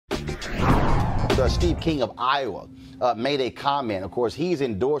Steve King of Iowa made a comment. Of course, he's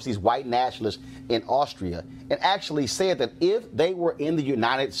endorsed these white nationalists in Austria and actually said that if they were in the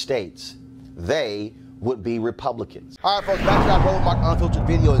United States, they would be Republicans. All right, folks, back to our Roland Unfiltered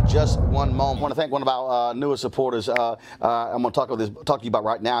video in just one moment. I want to thank one of our newest supporters. I'm going to talk to you about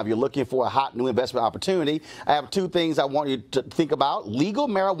right now. If you're looking for a hot new investment opportunity, I have two things I want you to think about: legal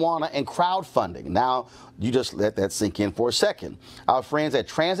marijuana and crowdfunding. Now, you just let that sink in for a second. Our friends at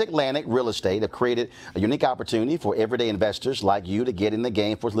Transatlantic Real Estate have created a unique opportunity for everyday investors like you to get in the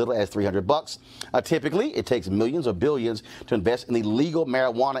game for as little as $300. Typically, it takes millions or billions to invest in the legal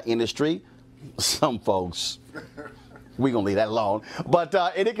marijuana industry. Some folks, we're going to leave that alone. But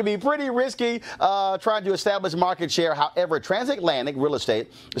and it can be pretty risky trying to establish market share. However, Transatlantic Real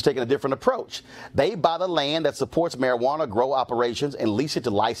Estate is taking a different approach. They buy the land that supports marijuana grow operations and lease it to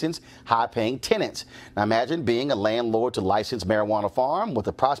licensed, high-paying tenants. Now imagine being a landlord to licensed marijuana farm with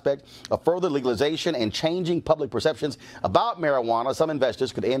the prospect of further legalization and changing public perceptions about marijuana. Some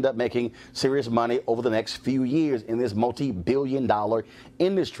investors could end up making serious money over the next few years in this multi-billion-dollar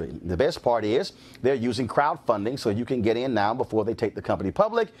industry. The best part is they're using crowdfunding, so you can get in now before they take the company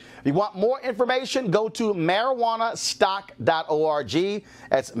public. If you want more information, go to marijuanastock.org.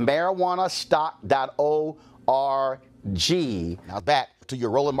 That's marijuanastock.org. Now back to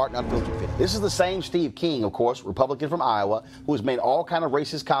your Roland Martin Unfiltered video. This is the same Steve King, of course, Republican from Iowa, who has made all kind of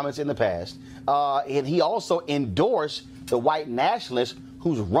racist comments in the past. And he also endorsed the white nationalist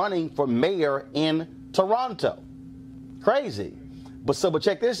who's running for mayor in Toronto. Crazy. But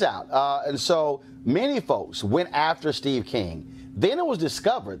check this out. And so many folks went after Steve King. Then it was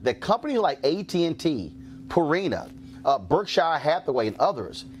discovered that companies like AT&T, Purina, Berkshire Hathaway, and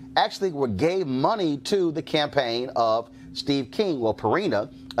others actually gave money to the campaign of Steve King. Well, Purina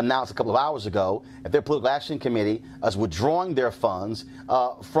announced a couple of hours ago that their political action committee is withdrawing their funds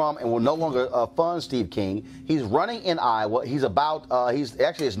from and will no longer fund Steve King. He's running in Iowa. He's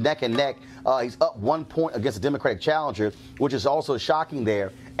actually it's neck and neck. He's up 1 point against the Democratic challenger, which is also shocking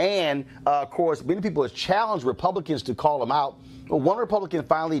there. And of course, many people have challenged Republicans to call him out. Well, one Republican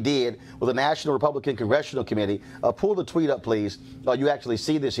finally did with the National Republican Congressional Committee. Pull the tweet up, please. You actually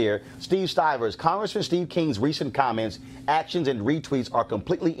see this here. Steve Stivers, Congressman Steve King's recent comments, actions, and retweets are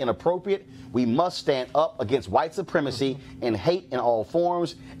completely inappropriate. We must stand up against white supremacy and hate in all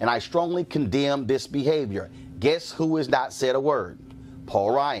forms, and I strongly condemn this behavior. Guess who has not said a word?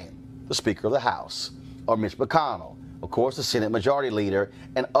 Paul Ryan, the Speaker of the House, or Mitch McConnell, of course, the Senate Majority Leader,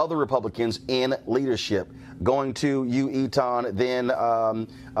 and other Republicans in leadership. Going to you, Eton, then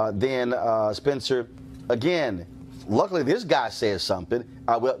Spencer. Again, luckily this guy says something.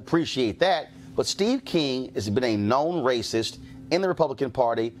 I will appreciate that. But Steve King has been a known racist in the Republican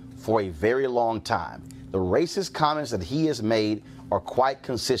Party for a very long time. The racist comments that he has made are quite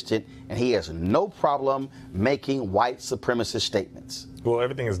consistent, and he has no problem making white supremacist statements. Well,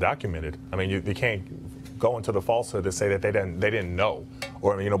 everything is documented. I mean, you can't go into the falsehood to say that they didn't know,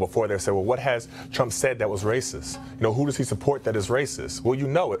 or before they say, well, what has Trump said that was racist? Who does he support that is racist? Well,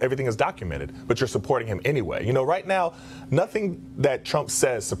 everything is documented, but you're supporting him anyway. Right now, nothing that Trump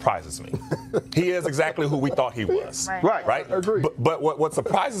says surprises me. He is exactly who we thought he was. Right. I agree. But what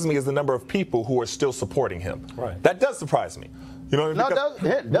surprises me is the number of people who are still supporting him. Right. That does surprise me. No, it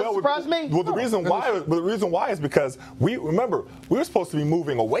doesn't surprise me. Well, the reason why is because we were supposed to be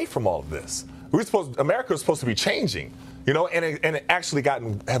moving away from all of this. America was supposed to be changing, and it actually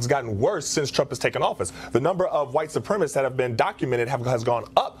has gotten worse since Trump has taken office. The number of white supremacists that have been documented has gone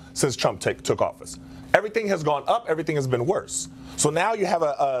up since Trump took office. Everything has gone up. Everything has been worse. So now you have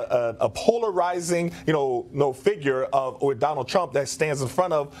a polarizing, figure with Donald Trump that stands in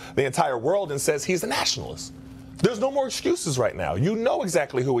front of the entire world and says he's a nationalist. There's no more excuses right now. You know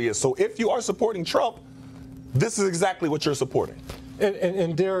exactly who he is. So if you are supporting Trump, this is exactly what you're supporting.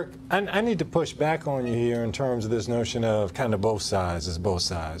 And Derek, I need to push back on you here in terms of this notion of kind of both sides,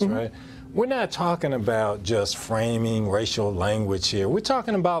 right? We're not talking about just framing racial language here. We're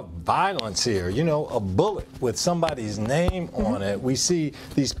talking about violence here. A bullet with somebody's name on it. We see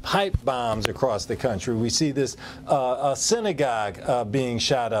these pipe bombs across the country. We see this a synagogue being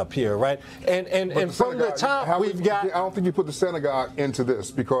shot up here, right? And from the top, we've got. I don't think you put the synagogue into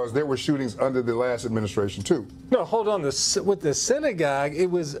this because there were shootings under the last administration too. No, hold on. With the synagogue,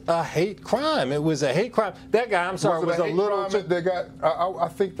 it was a hate crime. It was a hate crime. That guy, I'm sorry, was a little. I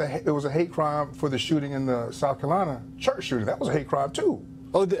think it was a hate crime for the shooting in the South Carolina church shooting. That was a hate crime too.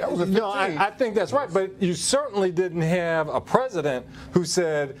 Oh, that was a 15. No, I think that's right. But you certainly didn't have a president who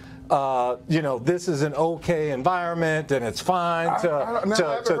said, you know, this is an okay environment and it's fine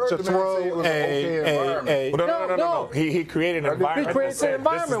to throw a no. He created an environment. He creates an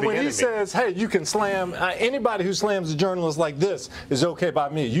environment when he says, hey, you can slam, anybody who slams a journalist like this is okay by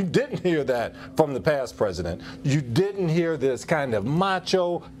me. You didn't hear that from the past president. You didn't hear this kind of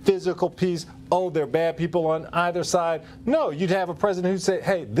macho, physical piece. Oh, they're bad people on either side. No, you'd have a president who'd say,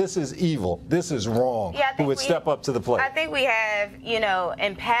 hey, this is evil. This is wrong. Yeah, who would step up to the plate. I think we have, you know,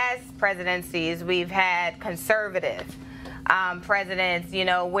 in past presidencies, we've had conservative presidents, you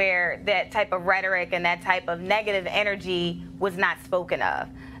know, where that type of rhetoric and that type of negative energy was not spoken of.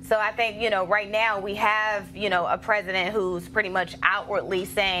 So I think, you know, right now we have, you know, a president who's pretty much outwardly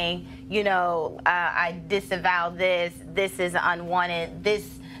saying, you know, I disavow this, this is unwanted,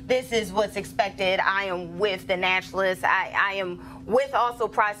 this is what's expected. I am with the nationalists. I am with also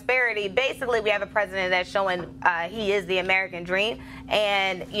prosperity. Basically, we have a president that's showing he is the American dream,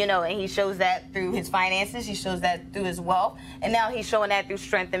 and you know, and he shows that through his finances. He shows that through his wealth, and now he's showing that through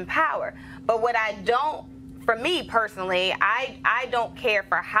strength and power. But what I don't, for me personally, I don't care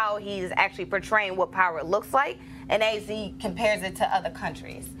for how he's actually portraying what power looks like, and as he compares it to other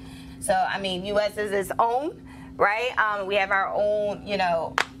countries. So I mean, U.S. is its own, right? We have our own, you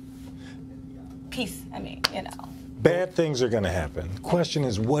know. Peace, I mean, you know. Bad things are going to happen. The question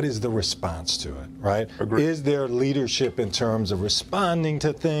is, what is the response to it, right? Agreed. Is there leadership in terms of responding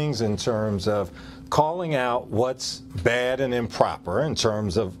to things, in terms of calling out what's bad and improper, in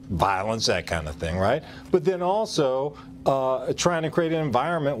terms of violence, that kind of thing, right? But then also trying to create an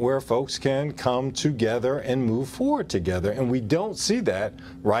environment where folks can come together and move forward together. And we don't see that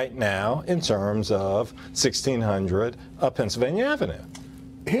right now in terms of 1600 Pennsylvania Avenue.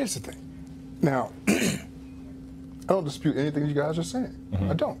 Here's the thing. Now, I don't dispute anything you guys are saying.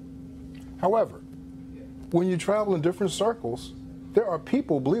 I don't. However, when you travel in different circles, there are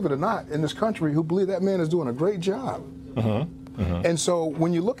people, believe it or not, in this country who believe that man is doing a great job. And so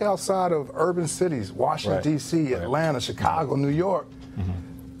when you look outside of urban cities, Washington, D.C., Atlanta, Chicago, New York,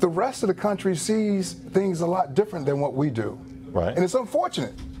 the rest of the country sees things a lot different than what we do. Right. And it's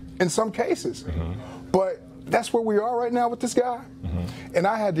unfortunate in some cases. But that's where we are right now with this guy. And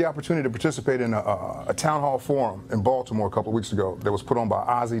I had the opportunity to participate in a town hall forum in Baltimore a couple of weeks ago that was put on by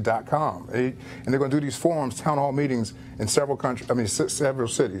Ozzy.com. And they're going to do these forums, town hall meetings in several countries, I mean, several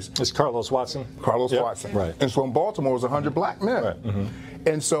cities. It's Carlos Watson? Carlos Watson. Right. And so in Baltimore, it was 100 black men. Right.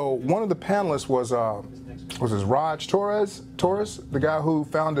 And so one of the panelists was his Raj Torres, the guy who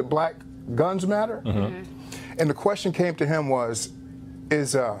founded Black Guns Matter. And the question came to him was,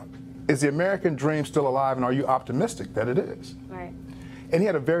 is the American dream still alive, and are you optimistic that it is? Right. And he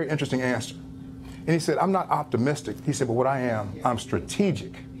had a very interesting answer. And he said, I'm not optimistic. He said, but what I am, I'm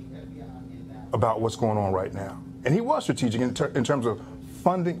strategic about what's going on right now. And he was strategic in terms of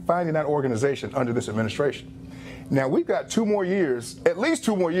finding that organization under this administration. Now, we've got 2 more years, at least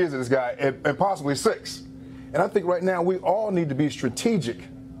 2 more years of this guy, and possibly 6. And I think right now we all need to be strategic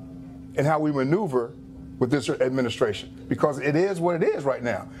in how we maneuver with this administration, because it is what it is right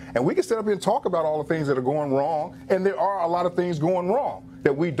now. And we can sit up here and talk about all the things that are going wrong, and there are a lot of things going wrong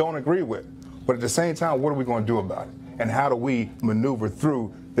that we don't agree with. But at the same time, what are we going to do about it? And how do we maneuver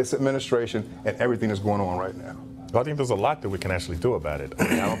through this administration and everything that's going on right now? Well, I think there's a lot that we can actually do about it. I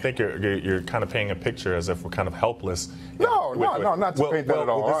mean, I don't think you're kind of painting a picture as if we're kind of helpless. No, not to paint that at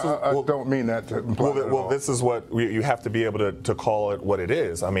all. I don't mean that to imply that at all. This is what you have to be able to call it what it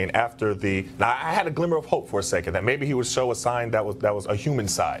is. I mean, now I had a glimmer of hope for a second that maybe he would show a sign that was a human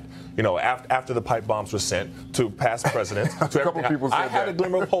side. You know, after the pipe bombs were sent to past presidents, to a couple people said I had a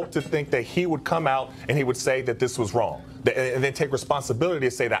glimmer of hope to think that he would come out and he would say that this was wrong, and then take responsibility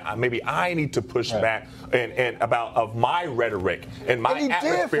to say that maybe I need to push back and about of my rhetoric and my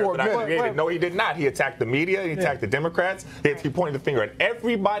atmosphere that I created. No, he did not. He attacked the media. He attacked the Democrats. He pointed the finger at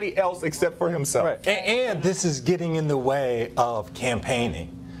everybody else except for himself. Right. And this is getting in the way of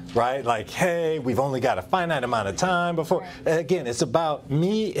campaigning. Right? Like, hey, we've only got a finite amount of time before. Again, it's about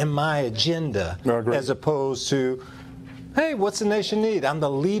me and my agenda as opposed to, hey, what's the nation need? I'm the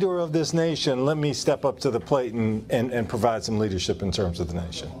leader of this nation. Let me step up to the plate and provide some leadership in terms of the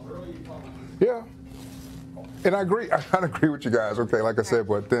nation. Yeah. And I agree. I agree with you guys. Okay, like I said,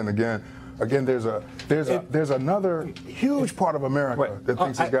 but then again, there's another huge part of America that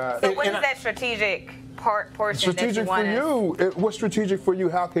thinks it's got. So what is that strategic portion strategic that you for you? What's strategic for you?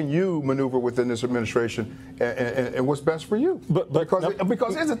 How can you maneuver within this administration, and what's best for you?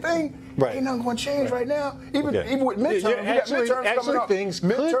 Because here's the thing, ain't nothing going to change right now. Even with midterms, we got midterms coming up. Things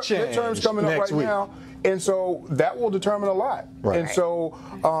could change midterms coming up right week. now, and so that will determine a lot. Right. And so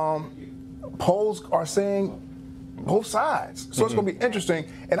polls are saying both sides. So it's going to be interesting,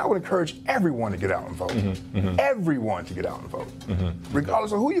 and I would encourage everyone to get out and vote. Everyone to get out and vote,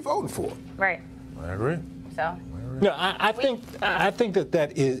 regardless of who you're voting for. Right. I agree. So. No, I think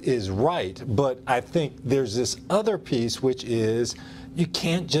that is right, but I think there's this other piece, which is you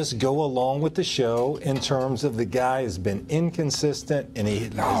can't just go along with the show in terms of the guy has been inconsistent and he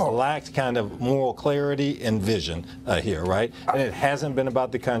has lacked kind of moral clarity and vision here, right? And it hasn't been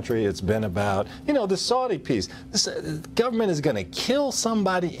about the country. It's been about, you know, the Saudi piece. This government is going to kill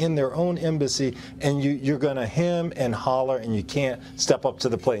somebody in their own embassy, and you're going to hem and holler, and you can't step up to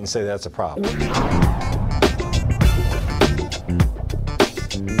the plate and say that's a problem.